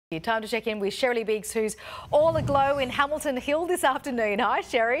Time to check in with Shirley Biggs, who's all aglow in Hamilton Hill this afternoon. Hi,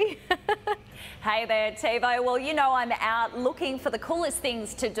 Sherry. Hey there, Tivo. Well, you know I'm out looking for the coolest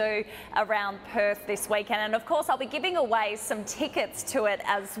things to do around Perth this weekend. And of course, I'll be giving away some tickets to it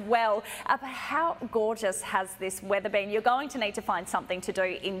as well. But how gorgeous has this weather been? You're going to need to find something to do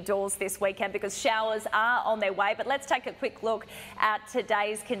indoors this weekend because showers are on their way. But let's take a quick look at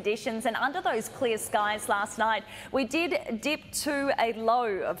today's conditions. And under those clear skies last night, we did dip to a low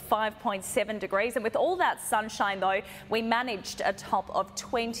of 5.7 degrees. And with all that sunshine, though, we managed a top of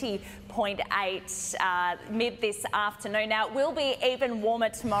 20.8 mid this afternoon. Now, it will be even warmer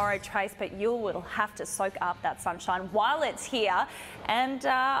tomorrow, Trace, but you will have to soak up that sunshine while it's here. And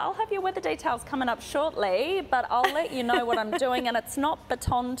I'll have your weather details coming up shortly, but I'll let you know what I'm doing. And it's not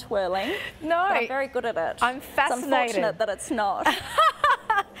baton twirling. No. I'm very good at it. I'm fascinated. It's unfortunate that it's not.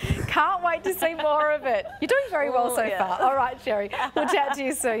 Can't wait to see more of it. You're doing very well so far. All right, Sherry. We'll chat to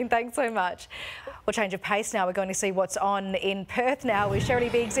you soon. Thanks so much. We'll change of pace now. We're going to see what's on in Perth now with Shirley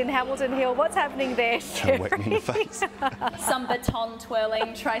Biggs in Hamilton Hill. What's happening there, Sherry? Some baton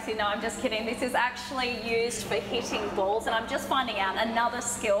twirling. Tracy, no, I'm just kidding. This is actually used for hitting balls, and I'm just finding out another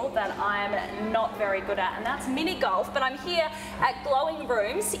skill that I'm not very good at, and that's mini golf. But I'm here at Glowing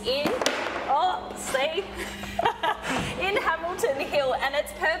Rooms in, in Hamilton Hill, and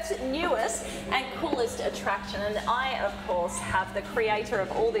it's Perth's newest and coolest attraction. And I, of course, have the creator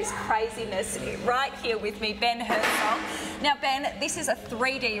of all this craziness right here with me, Ben Herzog. Now, Ben, this is a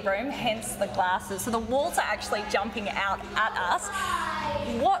 3D room, hence the glasses. So the walls are actually jumping out at us.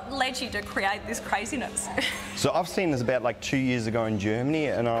 What led you to create this craziness? So I've seen this about like 2 years ago in Germany,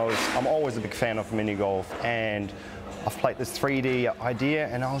 and I'm always a big fan of mini golf, and I've played this 3D idea,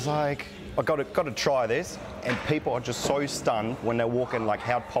 and I was like, I got to try this. And people are just so stunned when they walk in, like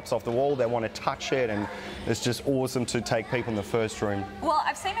how it pops off the wall. They want to touch it, and it's just awesome to take people in the first room. Well,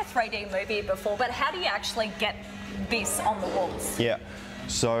 I've seen a 3D movie before, but how do you actually get this on the walls? Yeah,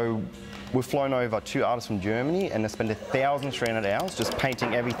 so we've flown over 2 artists from Germany, and they spent 1,300 hours just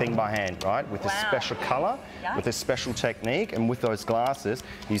painting everything by hand, right? With this special colour, with this special technique, and with those glasses,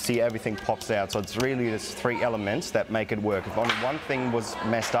 you see everything pops out. So it's really just 3 elements that make it work. If only one thing was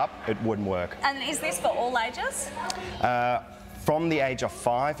messed up, it wouldn't work. And is this for all ages? From the age of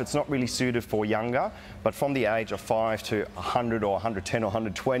 5, it's not really suited for younger, but from the age of 5 to 100 or 110 or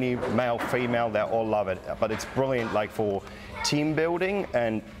 120, male, female, they all love it. But it's brilliant, like for team building,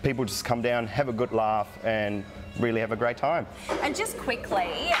 and people just come down, have a good laugh, and really have a great time. And just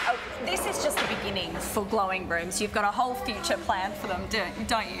quickly, this is just the beginning for Glowing Rooms. You've got a whole future planned for them,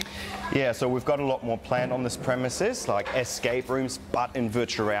 don't you? Yeah, so we've got a lot more planned on this premises, like escape rooms, but in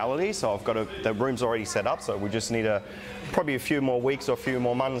virtual reality. So I've got the room's already set up, so we just need probably a few more weeks or a few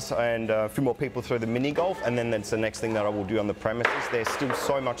more months and a few more people through the mini golf, and then that's the next thing that I will do on the premises. There's still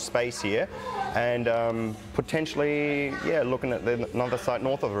so much space here, and potentially, yeah, looking at another site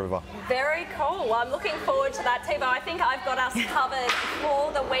north of the river. Very cool. Well, I'm looking forward to that, Tivo. I think I've got us covered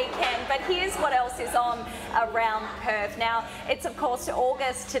for the weekend, but here's what else is on around Perth. Now, it's of course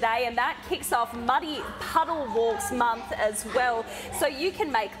August today, and that kicks off Muddy Puddle Walks month as well. So you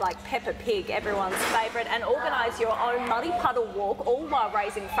can make like Peppa Pig, everyone's favourite, and organise your own Muddy Puddle Walk, all while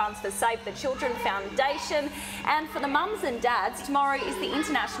raising funds for Save the Children Foundation. And for the mums and dads, tomorrow is the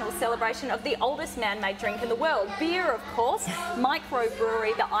international celebration of the oldest man-made drink in the world, beer, of course.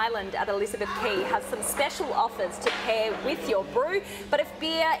 Microbrewery The Island at Elizabeth Quay has some special offers to pair with your brew. But if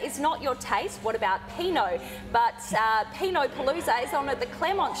beer is not your taste, what about Pinot? But Pinot Palooza is on at the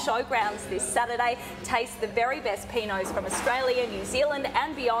Claremont Showgrounds this Saturday. Taste the very best Pinots from Australia, New Zealand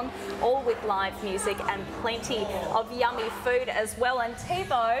and beyond, all with live music and plenty of yummy food as well. And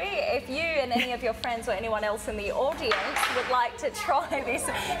Tivo, if you and any of your friends or anyone else in the audience would like to try this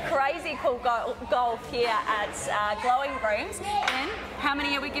crazy cool golf here at Glowing Rooms, then how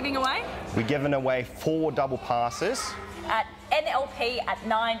many are we giving away? We're giving away 4 double passes at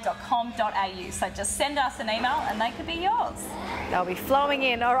nlp@9.com.au. So just send us an email and they could be yours. They'll be flowing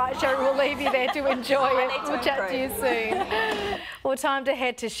in. All right, Sherry, we'll leave you there to enjoy it. We'll chat to you soon. Well, time to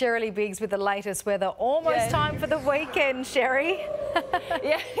head to Shirley Biggs with the latest weather. Almost time for the weekend, Sherry.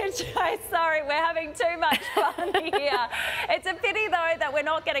 Yeah, sorry, we're having too much fun here. It's a pity, though, that we're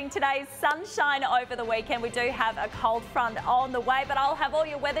not getting today's sunshine over the weekend. We do have a cold front on the way, but I'll have all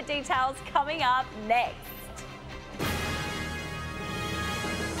your weather details coming up next.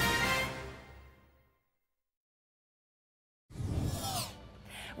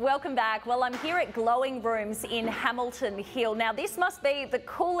 Welcome back. Well, I'm here at Glowing Rooms in Hamilton Hill. Now, this must be the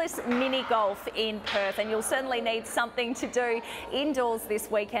coolest mini golf in Perth, and you'll certainly need something to do indoors this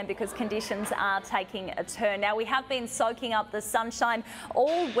weekend because conditions are taking a turn. Now, we have been soaking up the sunshine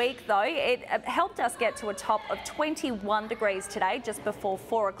all week, though. It helped us get to a top of 21 degrees today, just before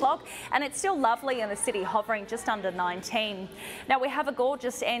 4 o'clock, and it's still lovely in the city, hovering just under 19. Now, we have a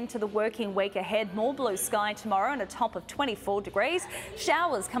gorgeous end to the working week ahead. More blue sky tomorrow and a top of 24 degrees.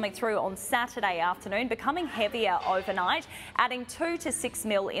 Showers coming through on Saturday afternoon, becoming heavier overnight, adding 2 to 6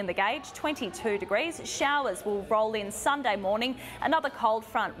 mil in the gauge, 22 degrees. Showers will roll in Sunday morning. Another cold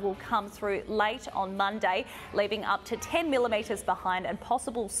front will come through late on Monday, leaving up to 10 millimetres behind and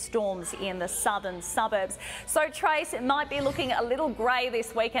possible storms in the southern suburbs. So Trace, it might be looking a little grey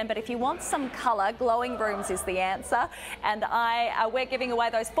this weekend, but if you want some colour, Glowing Rooms is the answer. And we're giving away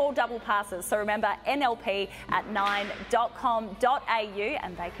those 4 double passes. So remember, nlp@9.com.au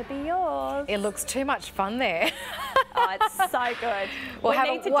and they could be yours. It looks too much fun there. Oh, it's so good. We'll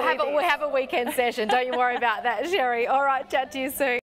have a weekend session. Don't you worry about that, Sherry. All right, chat to you soon.